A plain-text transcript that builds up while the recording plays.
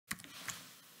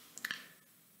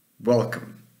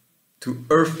Welcome to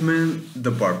Erfman the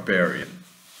Barbarian.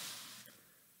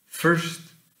 First,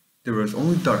 there was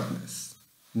only darkness,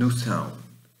 no sound,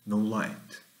 no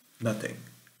light, nothing.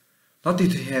 Not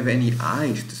that you have any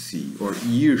eyes to see or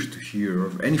ears to hear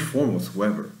of any form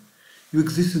whatsoever. You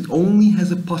existed only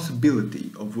as a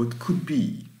possibility of what could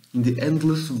be in the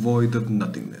endless void of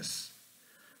nothingness.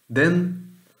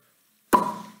 Then,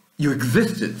 you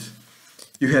existed.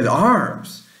 You had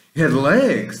arms, you had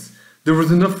legs. There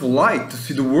was enough light to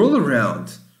see the world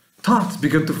around. Thoughts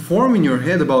began to form in your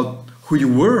head about who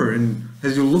you were, and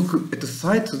as you look at the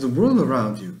sights of the world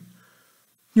around you,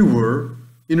 you were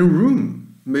in a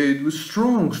room made with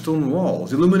strong stone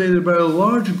walls, illuminated by a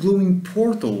large glowing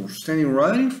portal standing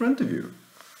right in front of you.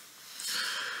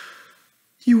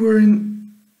 You were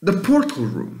in the portal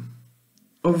room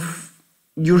of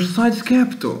your site's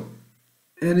capital,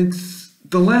 and it's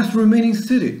the last remaining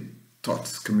city.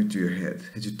 Thoughts come into your head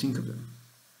as you think of them.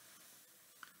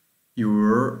 You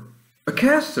were a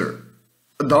caster,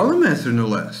 a dollar master no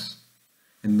less,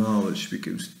 and knowledge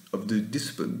of the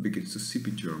discipline begins to seep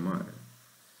into your mind.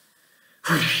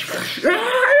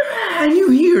 And you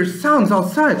hear sounds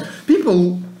outside,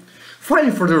 people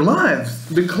fighting for their lives,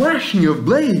 the clashing of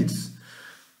blades.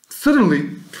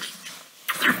 Suddenly,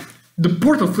 the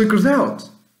portal flickers out,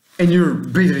 and you're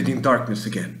bathed in darkness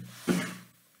again.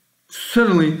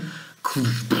 Suddenly,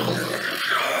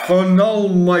 an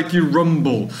almighty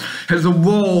rumble as the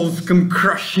walls come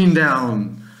crashing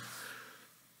down.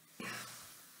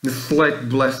 The slight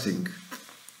blessing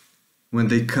when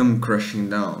they come crashing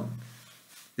down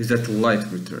is that light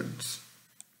returns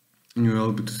and you're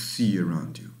able to see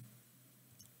around you.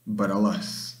 But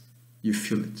alas, you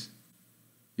feel it.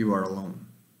 You are alone,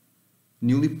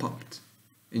 newly popped,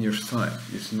 and your sight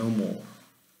is no more.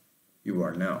 You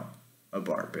are now a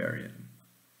barbarian.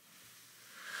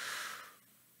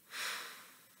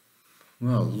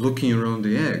 Well, looking around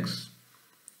the eggs,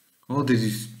 all that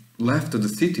is left of the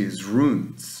city is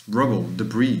ruins, rubble,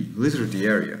 debris litter the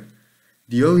area.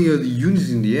 The only other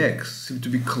units in the eggs seem to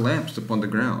be collapsed upon the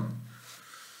ground.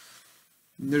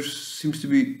 There seems to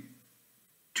be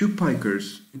 2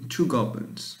 pikers and 2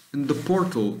 goblins, and the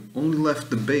portal only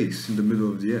left the base in the middle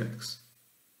of the eggs.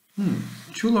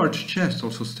 2 large chests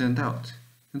also stand out,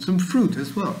 and some fruit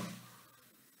as well.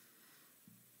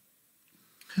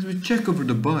 As we check over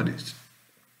the bodies,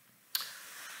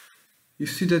 you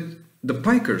see that the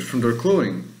pikers, from their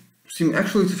clothing, seem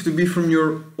actually to be from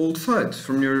your old side,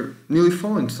 from your newly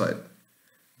fallen side.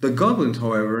 The goblins,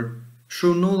 however,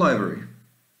 show no livery.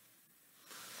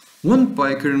 1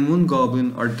 piker and 1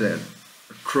 goblin are dead,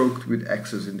 croaked with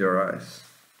axes in their eyes.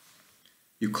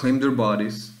 You claim their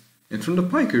bodies, and from the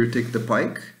piker you take the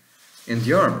pike and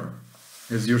the armor,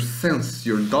 as your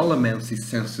dolomancy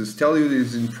senses tell you it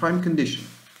is in prime condition.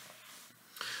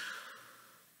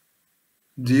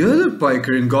 The other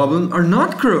piker and goblin are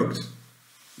not croaked.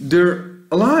 They're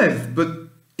alive, but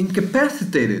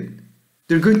incapacitated.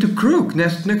 They're going to croak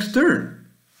next turn.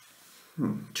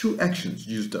 2 actions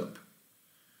used up.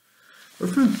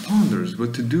 Erfman ponders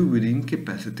what to do with the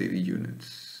incapacitated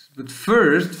units. But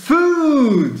first,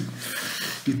 food!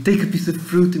 You take a piece of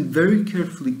fruit and very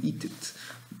carefully eat it,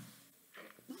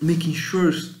 making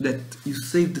sure that you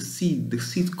save the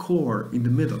seed core in the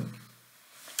middle,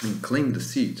 and claim the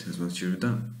seed as once you're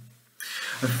done.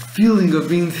 A feeling of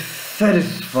being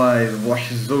satisfied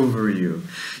washes over you.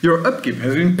 Your upkeep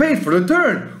has been paid for the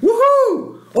turn.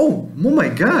 Woohoo! Oh my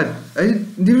god, I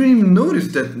didn't even notice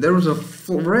that there was a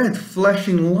red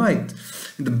flashing light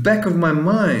in the back of my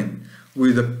mind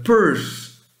with a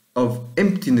purse of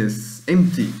emptiness,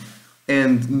 empty,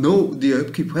 and no, the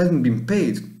upkeep hasn't been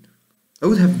paid. I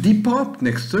would have depopped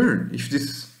next turn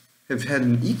if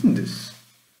hadn't eaten this.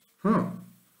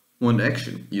 1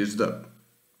 action used up.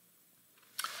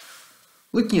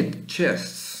 Looking at the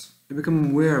chests, I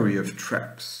become wary of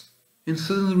traps, and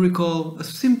suddenly recall a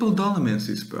simple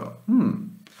dolomancy spell.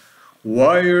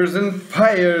 Wires and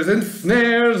fires and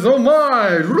snares, oh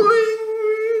my!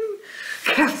 Ring!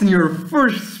 Casting your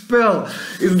first spell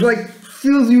is like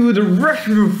fills you with a rush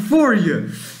of euphoria.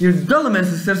 Your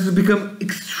dolomancy senses become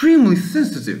extremely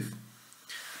sensitive.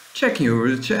 Checking over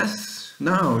the chests,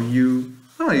 now you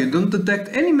don't detect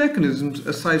any mechanisms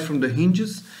aside from the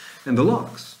hinges and the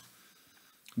locks.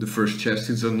 The first chest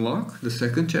is unlocked, the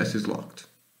second chest is locked.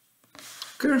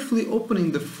 Carefully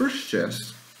opening the first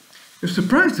chest, you're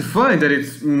surprised to find that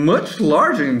it's much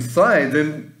larger inside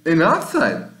than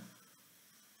outside.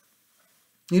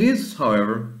 It is,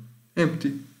 however,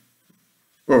 empty.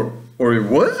 Or it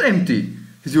was empty.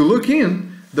 As you look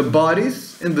in, the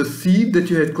bodies and the seed that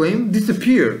you had claimed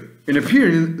disappear and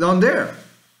appear down there.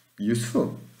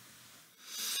 Useful.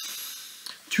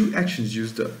 2 actions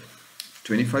used up.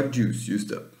 25 juice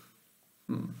used up.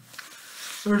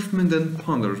 Erfman then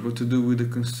ponders what to do with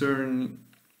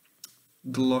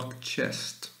the locked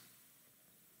chest.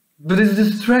 But is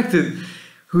distracted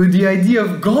with the idea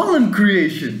of golem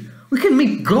creation. We can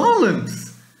make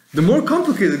golems! The more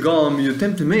complicated golem you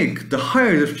attempt to make, the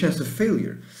higher the chance of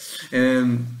failure.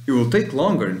 And it will take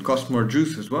longer and cost more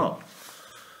juice as well.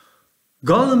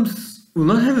 Golems will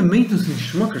not have a maintenance in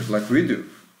schmuckers like we do,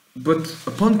 but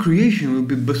upon creation will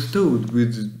be bestowed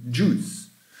with juice.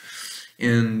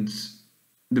 And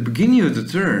the beginning of the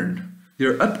turn,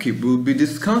 their upkeep will be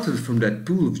discounted from that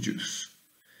pool of juice.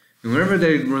 And whenever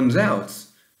that it runs out,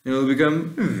 it will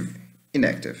become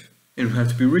inactive and will have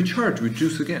to be recharged with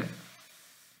juice again.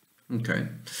 Okay.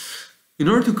 In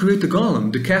order to create the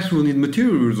golem, the caster will need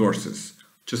material resources,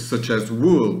 just such as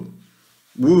wool,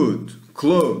 wood,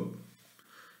 cloth,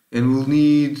 and will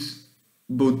need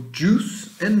both juice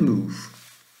and move.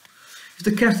 If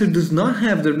the caster does not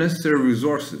have the necessary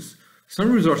resources,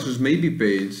 some resources may be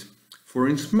paid for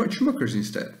in schmuckers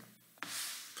instead.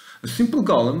 A simple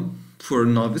golem, for a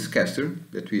novice caster,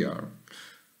 that we are,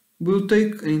 will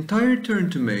take an entire turn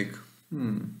to make.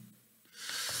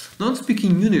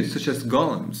 Non-speaking units such as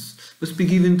golems must be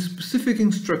given specific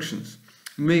instructions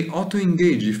and may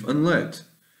auto-engage if unled.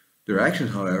 Their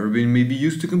actions, however, may be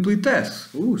used to complete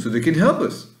tasks. Ooh, so they can help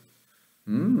us.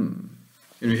 And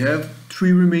we have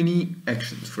 3 remaining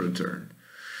actions for the turn.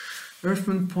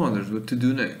 Erfman ponders what to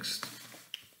do next.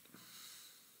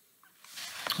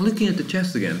 Looking at the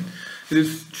chest again, it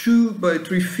is 2 by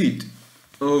 3 feet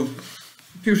of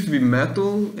appears to be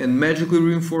metal and magically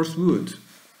reinforced wood.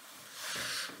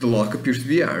 The lock appears to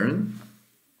be iron.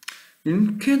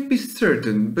 You can't be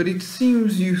certain, but it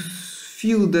seems you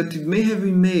feel that it may have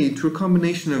been made through a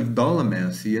combination of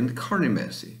dolomancy and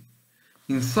carnomancy.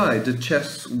 Inside, the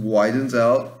chest widens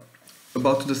out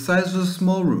about to the size of a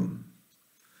small room.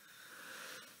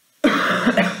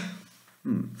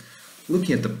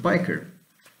 Looking at the piker,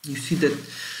 you see that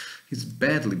he's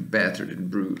badly battered and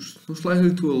bruised, most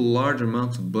likely to a large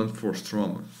amount of blunt force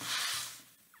trauma.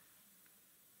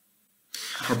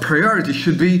 Our priority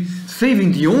should be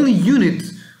saving the only unit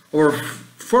or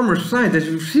former side that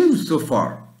we've seen so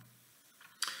far.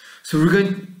 So we're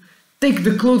going to take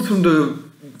the clothes from the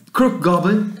crook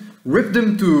goblin, rip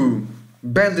them to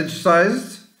bandage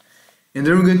sized, and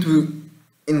then we're going to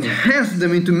enhance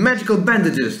them into magical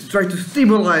bandages to try to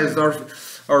stabilize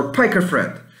our piker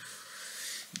friend.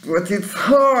 But it's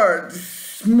hard.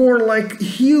 It's more like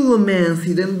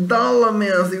healomancy than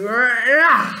dolomancy.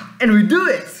 And we do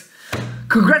it!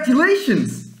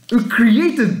 Congratulations! We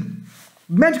created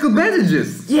magical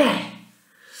bandages! Yeah!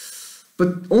 But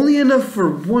only enough for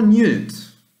 1 unit.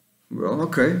 Well,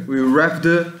 okay, we wrap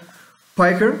the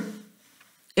piker.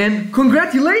 And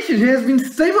congratulations, he has been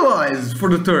stabilized for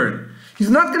the turn. He's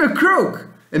not gonna croak.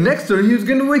 And next turn he's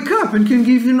gonna wake up and can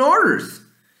give you orders.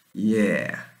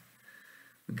 Yeah.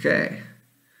 Okay.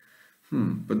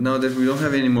 But now that we don't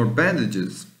have any more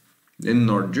bandages and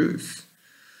nor juice,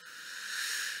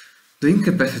 the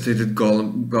incapacitated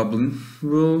goblin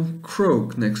will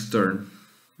croak next turn.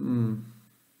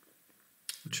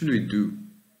 What should we do?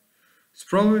 It's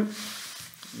probably...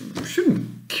 we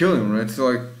shouldn't kill him, right? So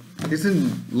like,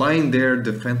 isn't lying there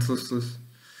defenseless?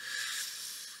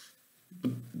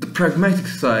 But the pragmatic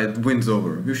side wins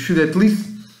over. He should at least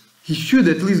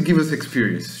give us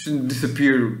experience. Shouldn't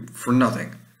disappear for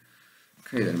nothing.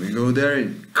 Okay, then we go there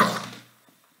and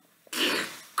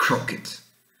croak it.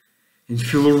 And you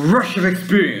feel a rush of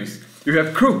experience. You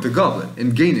have croaked the goblin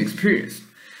and gained experience.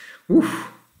 Oof.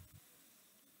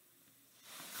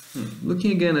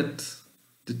 Looking again at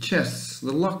the chest,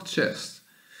 the locked chest.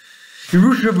 You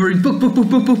rush over and poke,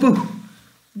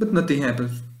 but nothing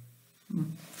happens.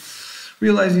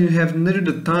 Realizing you have neither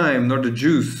the time nor the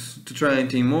juice to try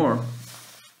anything more,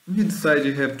 you decide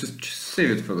you have to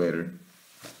save it for later.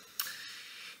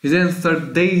 You then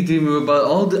start daydreaming about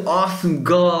all the awesome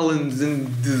golems and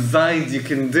designs you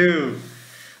can do.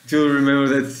 Until you remember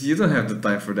that you don't have the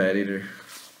time for that either.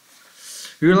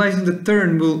 Realizing the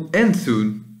turn will end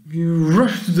soon, you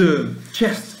rush to the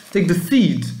chest, take the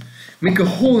seed, make a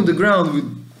hole in the ground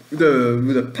with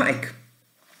a pike,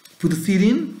 put the seed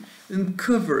in and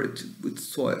cover it with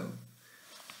soil.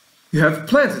 You have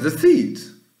planted the seed,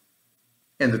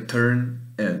 and the turn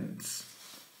ends.